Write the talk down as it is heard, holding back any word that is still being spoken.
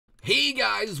Hey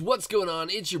guys, what's going on?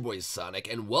 It's your boy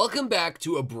Sonic, and welcome back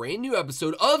to a brand new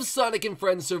episode of Sonic and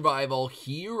Friends Survival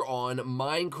here on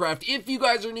Minecraft. If you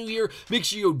guys are new here, make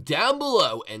sure you go down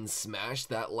below and smash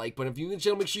that like button. If you're new to the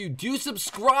channel, make sure you do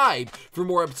subscribe for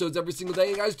more episodes every single day.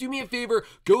 And guys, do me a favor,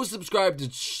 go subscribe to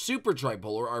Super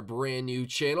Tripolar, our brand new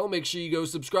channel. Make sure you go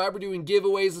subscribe. We're doing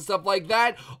giveaways and stuff like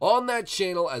that on that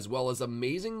channel, as well as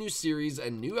amazing new series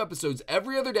and new episodes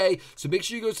every other day. So make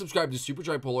sure you go subscribe to Super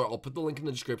Tripolar. I'll put the link in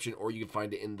the description, or you can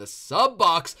find it in the sub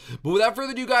box. But without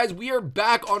further ado, guys, we are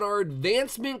back on our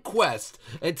advancement quest.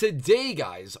 And today,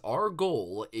 guys, our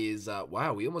goal is,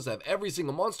 wow, we almost have every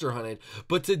single monster hunted.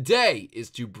 But today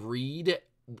is to breed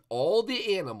all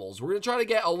the animals. We're going to try to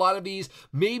get a lot of these,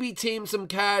 maybe tame some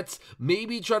cats,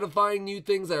 maybe try to find new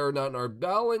things that are not in our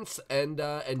balance, and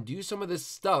do some of this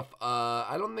stuff.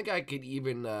 I don't think I could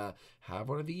even have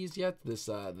one of these yet. This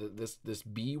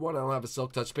bee one. I don't have a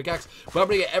silk touch pickaxe, but I'm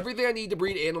gonna get everything I need to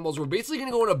breed animals. We're basically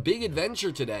gonna go on a big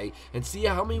adventure today and see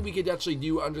how many we could actually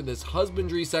do under this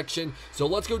husbandry section. So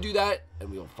let's go do that, and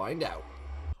we'll find out.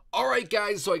 Alright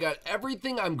guys, so I got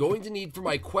everything I'm going to need for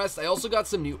my quest. I also got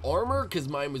some new armor because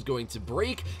mine was going to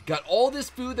break. Got all this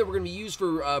food that we're going to use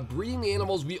for breeding the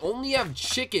animals. We only have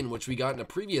chicken, which we got in a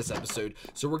previous episode.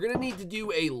 So we're going to need to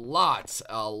do a lot.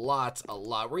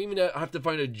 We're even going to have to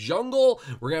find a jungle.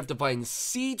 We're going to have to find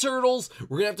sea turtles.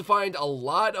 We're going to have to find a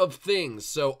lot of things.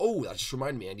 So, oh, that just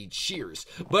reminded me, I need shears.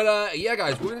 But yeah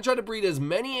guys, we're going to try to breed as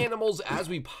many animals as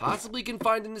we possibly can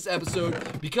find in this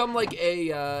episode. Become like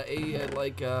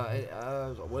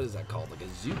what is that called? Like a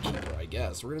zookeeper, I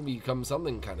guess. We're gonna become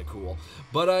something kind of cool.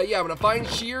 But yeah, I'm gonna find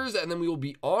shears, and then we will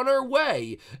be on our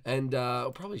way. And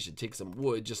probably should take some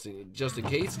wood just in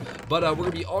case. But we're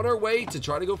gonna be on our way to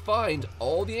try to go find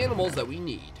all the animals that we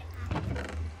need.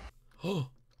 Oh,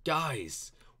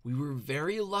 guys, we were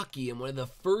very lucky, and one of the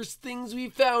first things we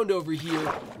found over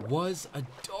here was a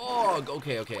dog.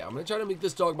 Okay, I'm gonna try to make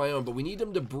this dog my own, but we need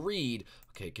him to breed.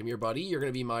 Okay, come here, buddy. You're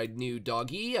gonna be my new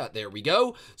doggy. There we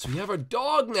go. So we have our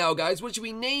dog now, guys. What should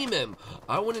we name him?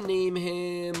 I want to name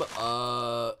him,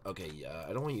 okay,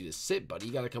 I don't want you to sit, buddy.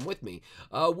 You gotta come with me.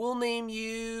 We'll name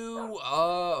you,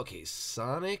 okay,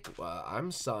 Sonic.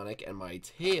 I'm Sonic, and my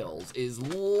tails is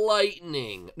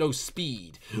Lightning. No,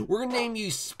 Speed. We're gonna name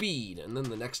you Speed, and then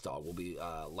the next dog will be,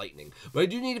 Lightning. But I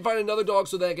do need to find another dog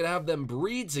so that I can have them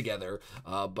breed together.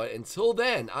 But until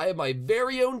then, I have my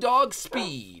very own dog,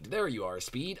 Speed. There you are,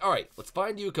 Speed. Alright, let's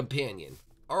find you a companion.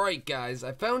 Alright guys,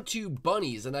 I found two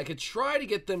bunnies, and I could try to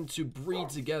get them to breed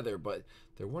together, but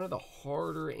they're one of the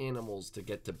harder animals to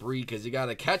get to breed because you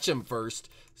gotta catch them first.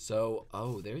 So,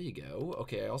 oh, there you go.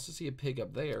 Okay, I also see a pig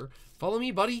up there. Follow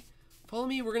me, buddy. Follow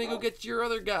me. We're gonna go get your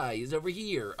other guy. He's over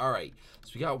here. Alright,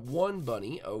 so we got one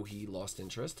bunny. Oh, he lost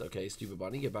interest. Okay, stupid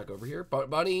bunny, get back over here.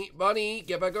 Bunny,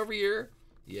 get back over here.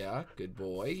 Yeah, good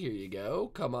boy. Here you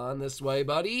go. Come on this way,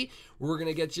 buddy. We're going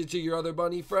to get you to your other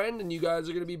bunny friend, and you guys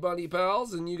are going to be bunny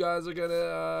pals, and you guys are going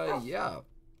to, yeah,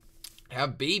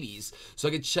 have babies. So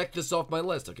I can check this off my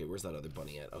list. Okay, where's that other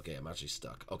bunny at? Okay, I'm actually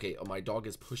stuck. Okay, oh, my dog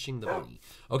is pushing the bunny.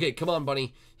 Okay, come on,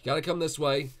 bunny. You got to come this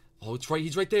way. Oh, it's right.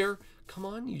 He's right there. Come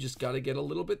on. You just got to get a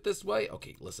little bit this way.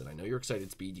 Okay, listen, I know you're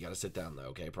excited, Speed. You got to sit down, though,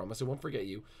 okay? I promise I won't forget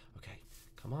you. Okay,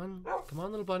 come on. Come on,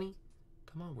 little bunny.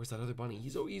 Come on. Where's that other bunny?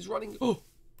 He's running. Oh,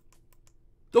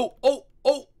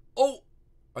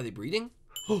 are they breeding?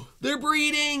 Oh, they're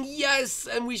breeding, yes,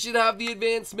 and we should have the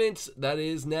advancement. That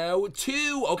is now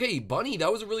 2. Okay, bunny,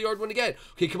 that was a really hard one to get.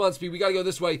 Okay, come on, Speed, we gotta go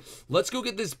this way. Let's go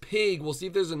get this pig. We'll see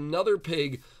if there's another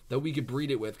pig that we could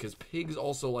breed it with, because pigs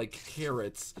also like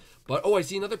carrots. But, oh, I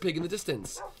see another pig in the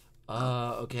distance.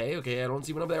 Okay, I don't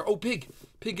see one over there. Oh, pig,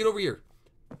 get over here.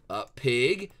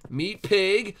 Pig, meet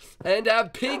pig, and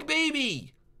have pig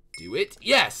baby. Do it.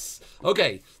 Yes.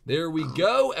 Okay, there we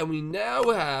go. And we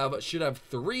now should have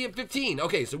 3 of 15.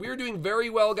 Okay, so we are doing very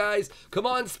well, guys. Come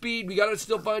on, Speed. We got to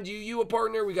still find you a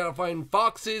partner. We got to find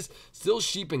foxes. Still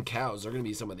sheep and cows are going to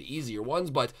be some of the easier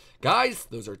ones. But, guys,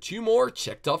 those are 2 more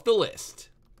checked off the list.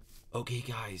 Okay,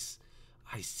 guys.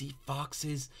 I see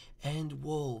foxes and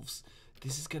wolves.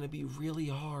 This is going to be really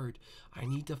hard. I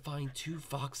need to find 2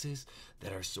 foxes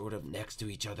that are sort of next to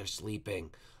each other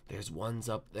sleeping. There's one's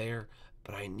up there,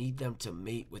 but I need them to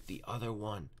mate with the other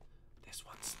one. This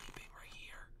one's sleeping right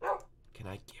here. Can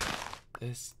I give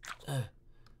this?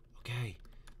 Okay.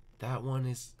 That one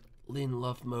is in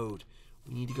love mode.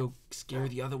 We need to go scare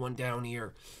the other one down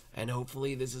here. And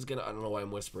hopefully this is gonna, I don't know why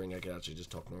I'm whispering. I could actually just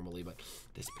talk normally, but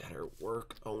this better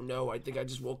work. Oh no, I think I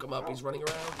just woke him up. He's running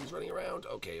around.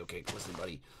 Okay. Listen,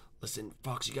 buddy. Listen,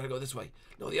 Fox, you gotta go this way.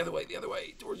 No, the other way.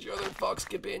 Towards your other fox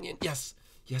companion. Yes,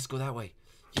 go that way.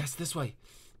 Yes, this way.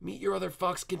 Meet your other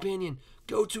fox companion.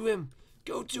 Go to him.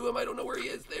 Go to him. I don't know where he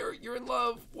is. There, you're in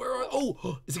love. Where are...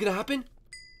 Oh, is it going to happen?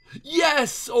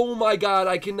 Yes! Oh my god,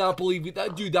 I cannot believe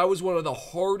it. Dude, that was one of the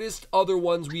hardest other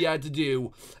ones we had to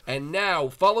do. And now,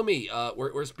 follow me.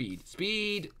 Where's Speed?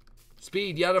 Speed!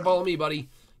 Speed, you gotta follow me, buddy.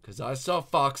 Because I saw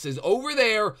foxes over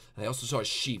there. And I also saw a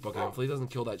sheep. Okay, hopefully he doesn't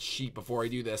kill that sheep before I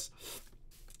do this.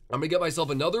 I'm gonna get myself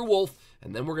another wolf,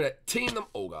 and then we're gonna tame them.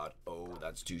 Oh god, oh,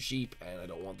 that's 2 sheep, and I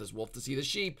don't want this wolf to see the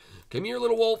sheep. Come here,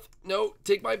 little wolf. No,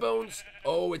 take my bones.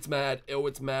 Oh, it's mad. Oh,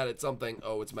 it's mad at something.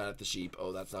 Oh, it's mad at the sheep.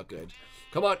 Oh, that's not good.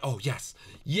 Come on. Oh, yes.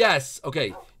 Yes.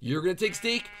 Okay, you're gonna take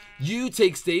steak. You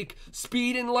take steak.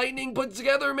 Speed and lightning put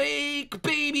together make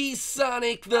baby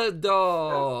Sonic the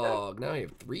dog. Now I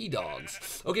have 3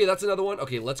 dogs. Okay, that's another one.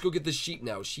 Okay, let's go get the sheep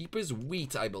now. Sheep is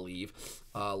wheat, I believe.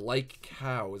 Like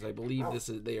cows, I believe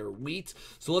they are wheat.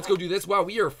 So let's go do this. Wow,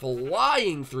 we are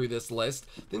flying through this list.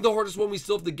 I think the hardest one we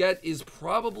still have to get is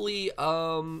probably,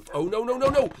 oh,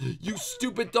 no, you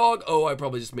stupid dog. Oh, I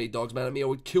probably just made dogs mad at me. I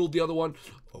would kill the other one.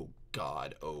 Oh,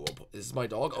 God. Oh, this is my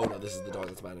dog? Oh, no, this is the dog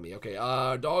that's mad at me. Okay,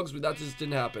 dogs, that just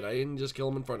didn't happen. I didn't just kill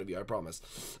him in front of you, I promise.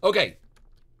 Okay,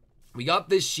 we got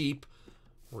this sheep.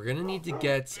 We're gonna need to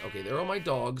get, okay, there are my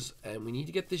dogs, and we need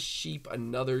to get this sheep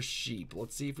another sheep.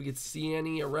 Let's see if we can see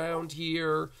any around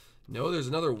here. No, there's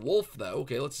another wolf, though.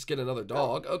 Okay, let's just get another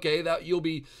dog. Okay, that you'll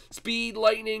be Speed,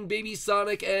 Lightning, Baby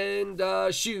Sonic, and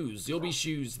Shoes. You'll be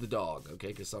Shoes the dog, okay,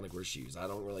 because Sonic wears shoes. I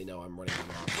don't really know. I'm running out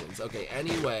of options. Okay,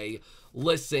 anyway,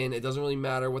 listen, it doesn't really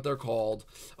matter what they're called.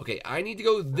 Okay, I need to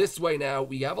go this way now.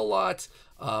 We have a lot.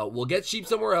 We'll get sheep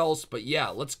somewhere else, but yeah,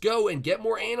 let's go and get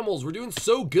more animals. We're doing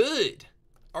so good.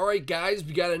 Alright guys,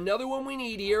 we got another one we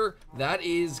need here. That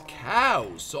is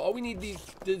cows. So all we need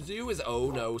to do is, oh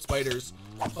no, spiders.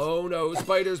 Oh no,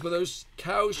 spiders, but those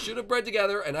cows should have bred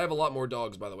together. And I have a lot more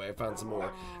dogs, by the way. I found some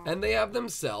more. And they have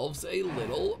themselves a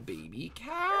little baby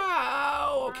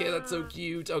cow. Okay, that's so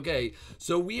cute. Okay,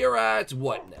 so we are at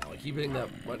what now? I keep hitting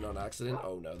that button on accident.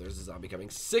 Oh no, there's a zombie coming.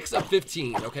 6 of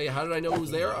 15. Okay, how did I know it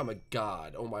was there? I'm a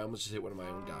god. Oh my, I almost just hit one of my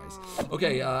own guys.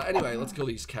 Okay, anyway, let's kill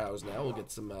these cows now. We'll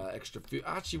get some extra food.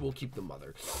 Actually, we'll keep the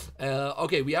mother.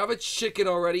 Okay, we have a chicken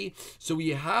already. So we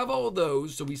have all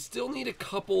those. So we still need a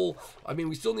couple. I mean,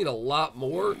 we still need a lot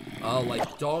more,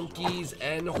 like donkeys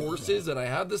and horses. And I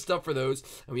have the stuff for those.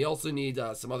 And we also need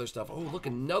some other stuff. Oh, look,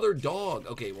 another dog.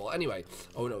 Okay, well, anyway.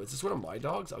 Oh, no, is this one of my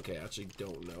dogs? Okay, I actually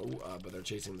don't know. But they're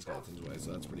chasing the skeletons away,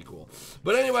 so that's pretty cool.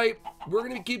 But anyway, we're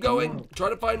going to keep going. Try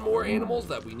to find more animals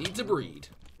that we need to breed.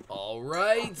 All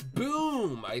right,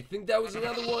 boom. I think that was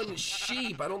another one.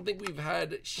 Sheep. I don't think we've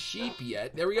had sheep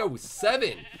yet. There we go,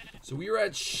 7. So we are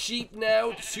at sheep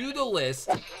now to the list.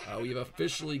 We have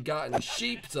officially gotten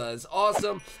sheep, so that's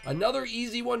awesome. Another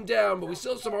easy one down, but we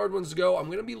still have some hard ones to go. I'm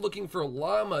going to be looking for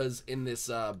llamas in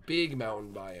this big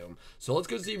mountain biome. So let's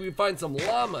go see if we can find some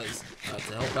llamas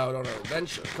to help out on our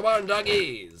adventure. Come on,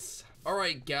 doggies.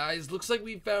 Alright guys, looks like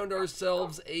we found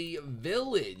ourselves a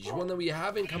village, one that we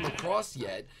haven't come across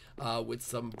yet, with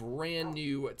some brand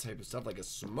new type of stuff like a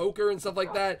smoker and stuff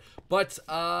like that, but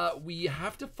we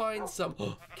have to find some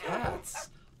cats,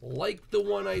 like the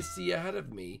one I see ahead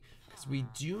of me, because we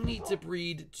do need to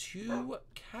breed 2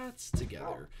 cats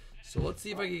together. So let's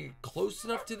see if I can get close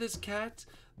enough to this cat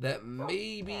that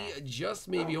maybe, just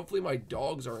maybe, hopefully my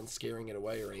dogs aren't scaring it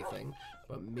away or anything,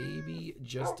 but maybe,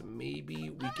 just maybe,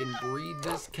 we can breed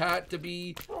this cat to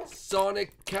be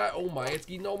Sonic Cat. Oh my, it's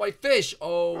eating all my fish.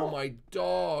 Oh my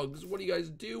dogs, what are you guys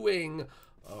doing?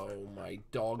 Oh, my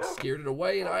dog scared it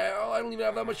away, and I don't even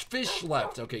have that much fish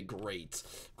left. Okay, great.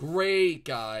 Great,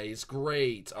 guys,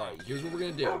 great. All right, here's what we're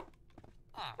gonna do.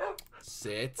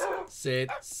 Sit, sit,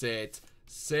 sit,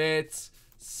 sit.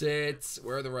 Sit.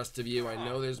 Where are the rest of you? I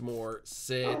know there's more.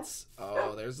 Sit.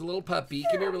 Oh, there's a little puppy.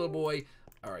 Come here, little boy.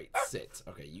 All right, sit.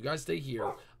 Okay, you guys stay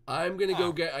here. I'm gonna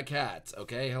go get a cat.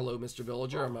 Okay, hello, Mr.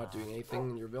 Villager. I'm not doing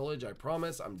anything in your village, I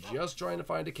promise. I'm just trying to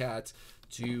find a cat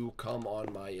to come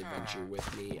on my adventure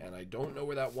with me, and I don't know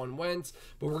where that one went,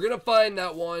 but we're gonna find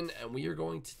that one, and we are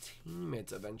going to tame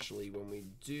it eventually when we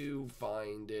do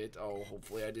find it. Oh,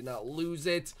 hopefully I did not lose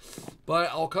it, but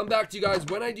I'll come back to you guys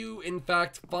when I do in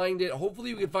fact find it.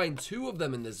 Hopefully we can find 2 of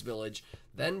them in this village,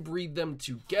 then breed them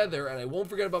together, and I won't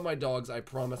forget about my dogs. I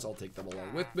promise I'll take them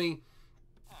along with me.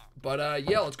 But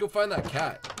yeah, let's go find that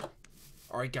cat.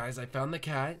 All right, guys, I found the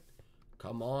cat.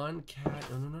 Come on, cat.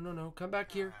 No. Come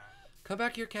back here. Come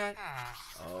back here, cat.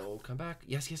 Oh, come back.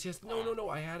 Yes. No.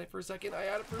 I had it for a second. Oh,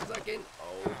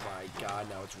 my God.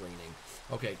 Now it's raining.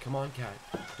 Okay, come on, cat.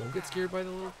 Don't get scared by the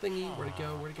little thingy. Where'd it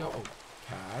go? Oh,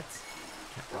 cat.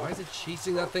 Why is it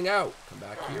chasing that thing out? Come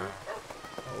back here.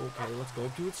 Okay, let's go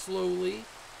up to it slowly.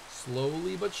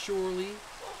 Slowly but surely.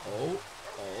 Oh,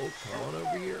 come on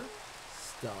over here.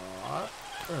 Stop.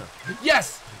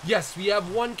 Yes! Yes, we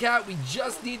have one cat. We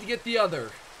just need to get the other.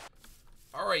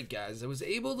 Alright guys, I was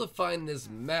able to find this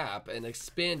map and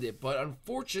expand it, but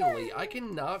unfortunately I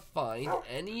cannot find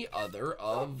any other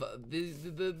of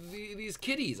these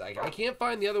kitties. I can't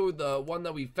find the one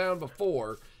that we found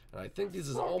before, and I think this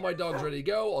is all my dogs ready to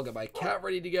go. I'll get my cat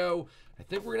ready to go. I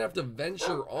think we're gonna have to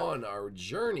venture on our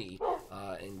journey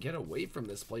and get away from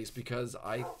this place, because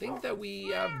I think that we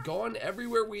have gone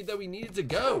everywhere that we needed to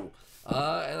go.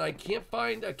 And I can't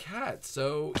find a cat,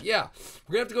 so yeah,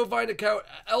 we're gonna have to go find a cat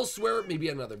elsewhere, maybe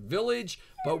another village,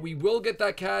 but we will get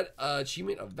that cat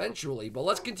achievement eventually. But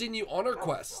let's continue on our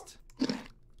quest.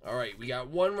 All right, we got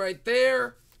one right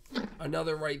there,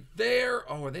 another right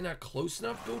there. Oh, are they not close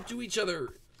enough? Go to each other.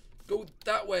 Go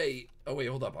that way. Oh wait,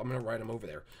 hold up, I'm gonna ride them over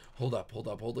there. Hold up.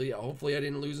 Yeah, hopefully I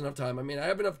didn't lose enough time. I mean, I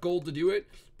have enough gold to do it,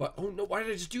 but oh no, why did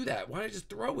I just do that? Why did I just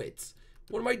throw it?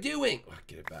 What am I doing? Oh,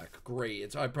 get it back.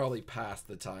 Great. I probably passed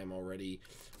the time already.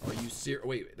 Are you serious?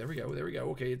 Wait, there we go. There we go.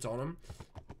 Okay, it's on them.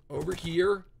 Over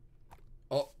here.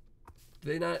 Oh,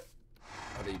 they not...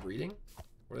 Are they breeding?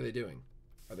 What are they doing?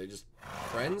 Are they just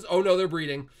friends? Oh, no, they're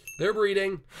breeding. They're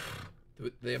breeding. Do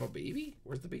they have a baby?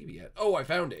 Where's the baby at? Oh, I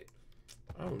found it.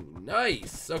 Oh,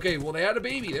 nice. Okay, well, they had a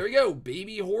baby. There we go.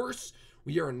 Baby horse.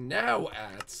 We are now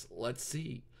at, let's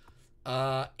see, 8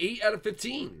 out of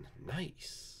 15.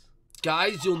 Nice.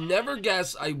 Guys, you'll never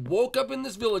guess, I woke up in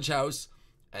this village house,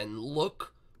 and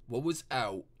look what was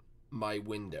out my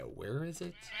window. Where is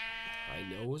it? I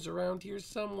know it was around here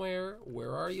somewhere.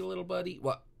 Where are you, little buddy?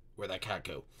 What? Where'd that cat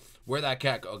go? Where'd that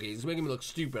cat go? Okay, he's making me look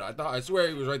stupid. I swear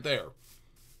he was right there.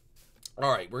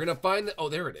 All right, we're gonna find the... Oh,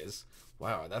 there it is.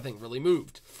 Wow, that thing really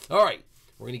moved. All right,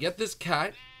 we're gonna get this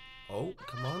cat. Oh,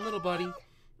 come on, little buddy.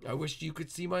 I wish you could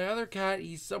see my other cat.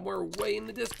 He's somewhere way in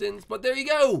the distance, but there you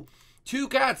go. 2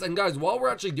 cats. And guys, while we're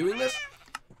actually doing this,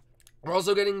 we're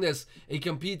also getting this a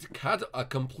complete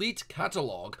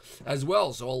catalog as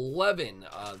well. So 11.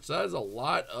 So that is a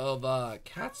lot of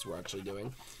cats we're actually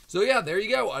doing. So yeah, there you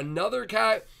go. Another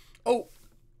cat. Oh,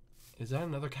 is that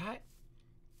another cat?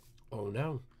 Oh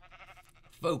no,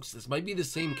 folks, this might be the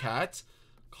same cat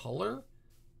color,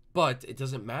 but it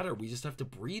doesn't matter. We just have to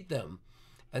breed them,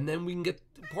 and then we can get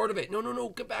part of it. No, no, no,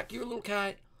 get back here, little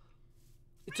cat.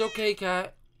 It's okay,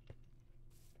 cat.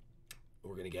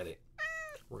 We're gonna get it.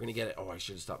 We're gonna get it. Oh, I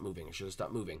should have stopped moving.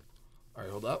 All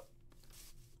right, hold up.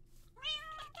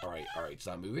 All right,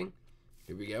 stop moving.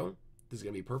 Here we go. This is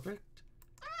gonna be perfect.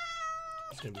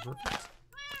 It's gonna be perfect.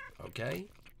 Okay.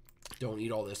 Don't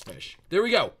eat all this fish. There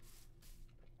we go.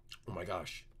 Oh my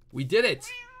gosh. We did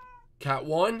it. Cat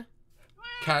 1.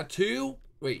 Cat 2.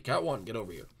 Wait, cat 1, get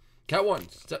over here. Cat 1.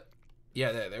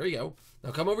 Yeah, there we go.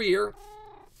 Now come over here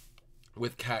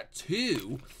with cat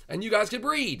 2, and you guys can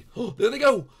breed. Oh, there they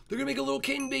go. They're gonna make a little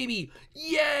kitten baby.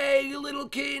 Yay, a little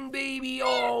kitten baby.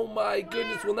 Oh my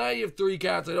goodness. Well, now you have 3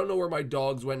 cats. I don't know where my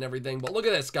dogs went and everything, but look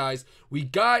at this, guys. We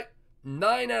got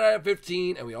 9 out of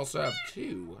 15, and we also have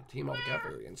 2 Team All the Cat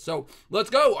variants. So let's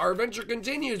go. Our adventure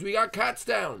continues. We got cats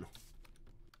down.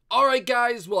 All right,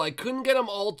 guys. Well, I couldn't get them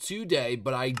all today,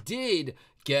 but I did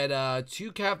get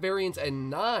 2 cat variants and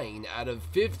 9 out of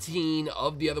 15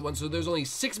 of the other ones. So there's only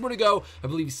 6 more to go. I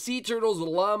believe sea turtles,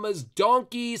 llamas,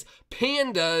 donkeys,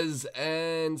 pandas,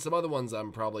 and some other ones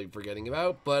I'm probably forgetting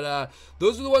about. But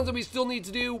those are the ones that we still need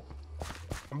to do.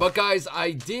 But guys, I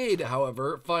did,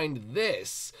 however, find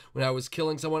this when I was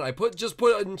killing someone. I just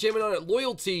put an enchantment on it,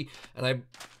 loyalty, and I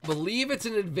believe it's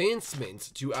an advancement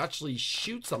to actually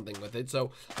shoot something with it. So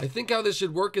I think how this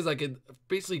should work is I could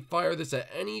basically fire this at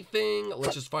anything.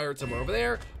 Let's just fire it somewhere over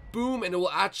there. Boom, and it will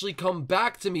actually come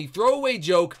back to me. Throwaway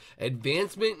joke,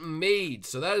 advancement made.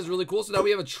 So that is really cool. So now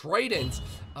we have a trident,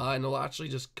 and it'll actually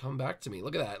just come back to me.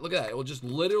 Look at that. Look at that. It will just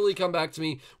literally come back to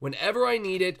me whenever I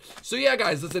need it. So yeah,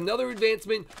 guys, that's another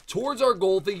advancement towards our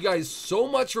goal. Thank you guys so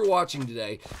much for watching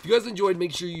today. If you guys enjoyed,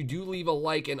 make sure you do leave a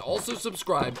like and also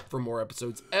subscribe for more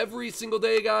episodes every single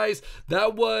day, guys.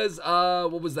 That was,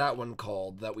 what was that one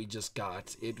called that we just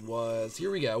got? It was,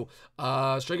 here we go,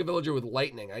 Strike a Villager with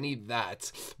Lightning. I need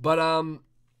that. But,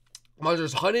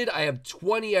 monsters hunted, I have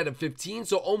 20 out of 15,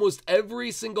 so almost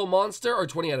every single monster, or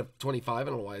 20 out of 25, I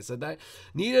don't know why I said that.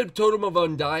 Need a totem of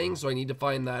undying, so I need to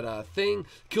find that thing.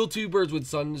 Kill 2 birds with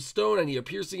sunstone, I need a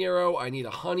piercing arrow, I need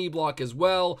a honey block as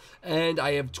well, and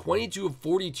I have 22 of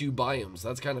 42 biomes.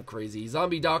 That's kind of crazy.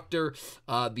 Zombie doctor,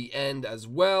 the end as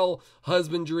well.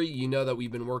 Husbandry, you know that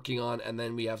we've been working on, and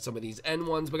then we have some of these end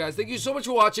ones. But guys, thank you so much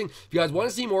for watching. If you guys want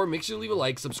to see more, make sure to leave a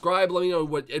like, subscribe, let me know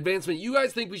what advancement you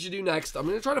guys think we should do next. I'm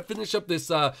going to try to finish up this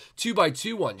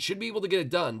 2x2 one. Should be able to get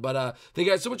it done. But thank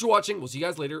you guys so much for watching. We'll see you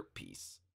guys later. Peace.